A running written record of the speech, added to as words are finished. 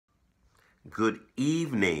Good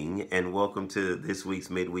evening and welcome to this week's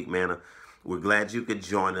Midweek Manna. We're glad you could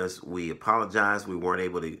join us. We apologize we weren't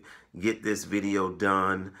able to get this video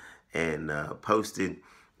done and posted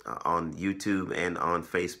on YouTube and on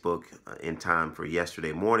Facebook in time for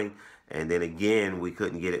yesterday morning. And then again, we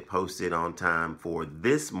couldn't get it posted on time for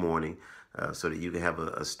this morning so that you can have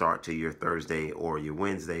a start to your Thursday or your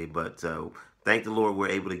Wednesday. But thank the Lord we're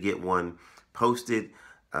able to get one posted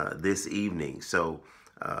this evening. So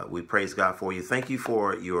we praise God for you. Thank you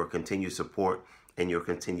for your continued support and your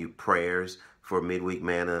continued prayers for Midweek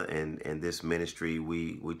Manna and this ministry.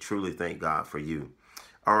 We truly thank God for you.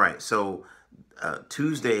 All right, so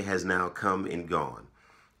Tuesday has now come and gone.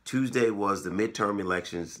 Tuesday was the midterm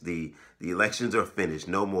elections. The elections are finished.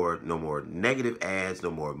 No more negative ads,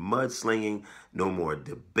 no more mudslinging, no more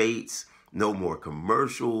debates, no more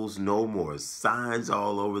commercials, no more signs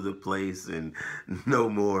all over the place, and no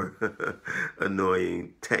more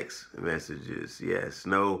annoying text messages. Yes,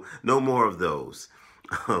 no more of those.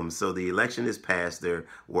 So the election is passed. There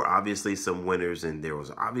were obviously some winners and there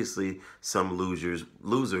was obviously some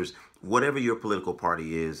losers. Whatever your political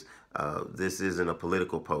party is, this isn't a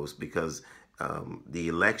political post because the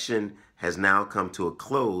election has now come to a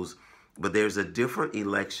close, but there's a different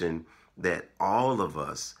election that all of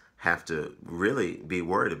us have to really be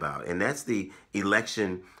worried about. And that's the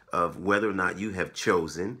election of whether or not you have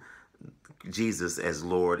chosen Jesus as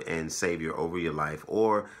Lord and Savior over your life,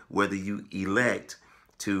 or whether you elect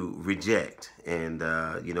to reject. And,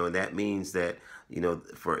 and that means that,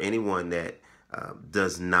 for anyone that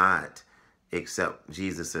does not accept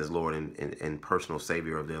Jesus as Lord and personal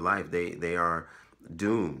Savior of their life, they are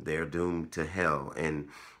doomed. They're doomed to hell. And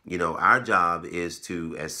our job is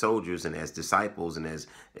to, as soldiers and as disciples and as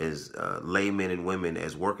laymen and women,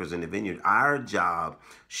 as workers in the vineyard, our job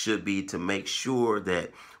should be to make sure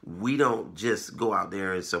that we don't just go out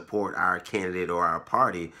there and support our candidate or our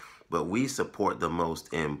party, but we support the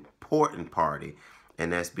most important party,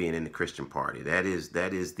 and that's being in the Christian party. That is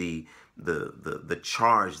the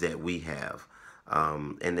charge that we have.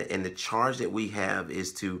 And the charge that we have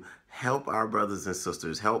is to help our brothers and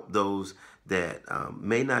sisters, help those that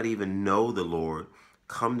may not even know the Lord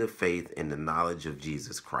come to faith in the knowledge of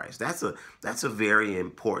Jesus Christ. That's a very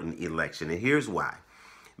important election. And here's why.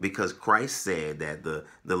 Because Christ said that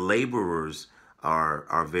the laborers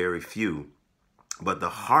are very few, but the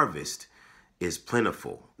harvest is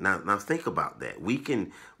plentiful. Now think about that. We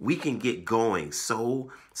can get going so,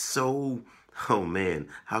 oh man,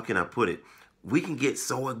 how can I put it? We can get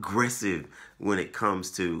so aggressive when it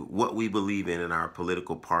comes to what we believe in our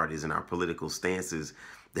political parties and our political stances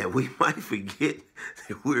that we might forget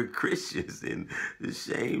that we're Christians. And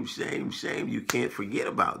shame. You can't forget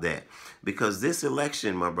about that, because this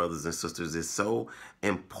election, my brothers and sisters, is so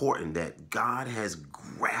important that God has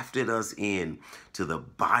grafted us in to the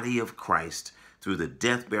body of Christ through the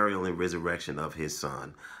death, burial, and resurrection of his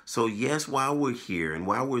son. So yes, while we're here and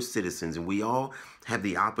while we're citizens and we all have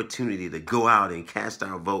the opportunity to go out and cast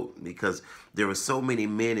our vote, because there are so many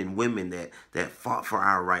men and women that fought for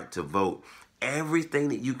our right to vote, everything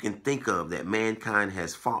that you can think of that mankind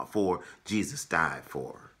has fought for, Jesus died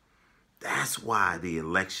for. That's why the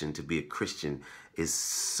election to be a Christian is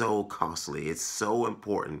so costly. It's so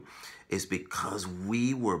important. It's because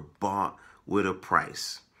we were bought with a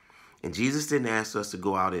price. And Jesus didn't ask us to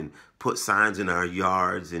go out and put signs in our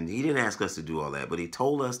yards, and he didn't ask us to do all that, but he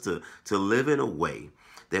told us to live in a way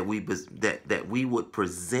that we would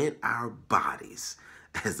present our bodies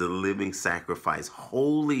as a living sacrifice,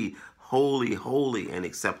 holy, and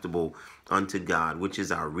acceptable unto God, which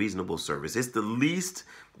is our reasonable service. It's the least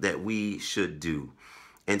that we should do.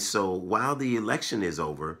 And so while the election is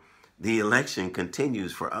over, the election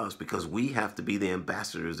continues for us, because we have to be the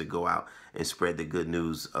ambassadors that go out and spread the good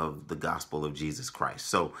news of the gospel of Jesus Christ.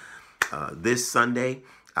 So this Sunday,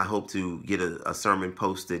 I hope to get a sermon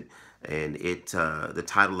posted, and the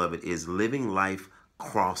title of it is Living Life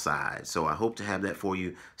Cross-Eyed. So I hope to have that for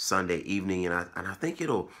you Sunday evening, and I think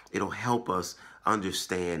it'll help us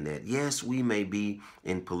understand that, yes, we may be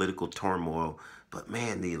in political turmoil, but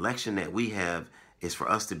man, the election that we have is for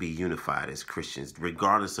us to be unified as Christians,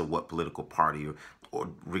 regardless of what political party or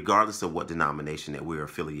regardless of what denomination that we're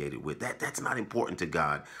affiliated with. That's not important to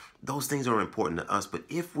God. Those things are important to us. But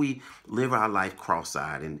if we live our life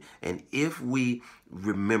cross-eyed, and if we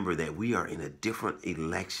remember that we are in a different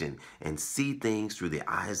election and see things through the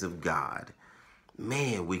eyes of God,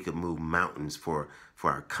 man, we could move mountains for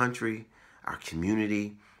our country, our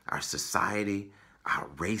community, our society, our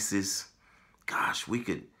races. Gosh, we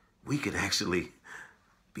could actually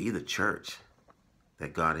be the church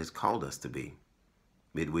that God has called us to be.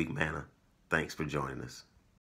 Midweek Manna, thanks for joining us.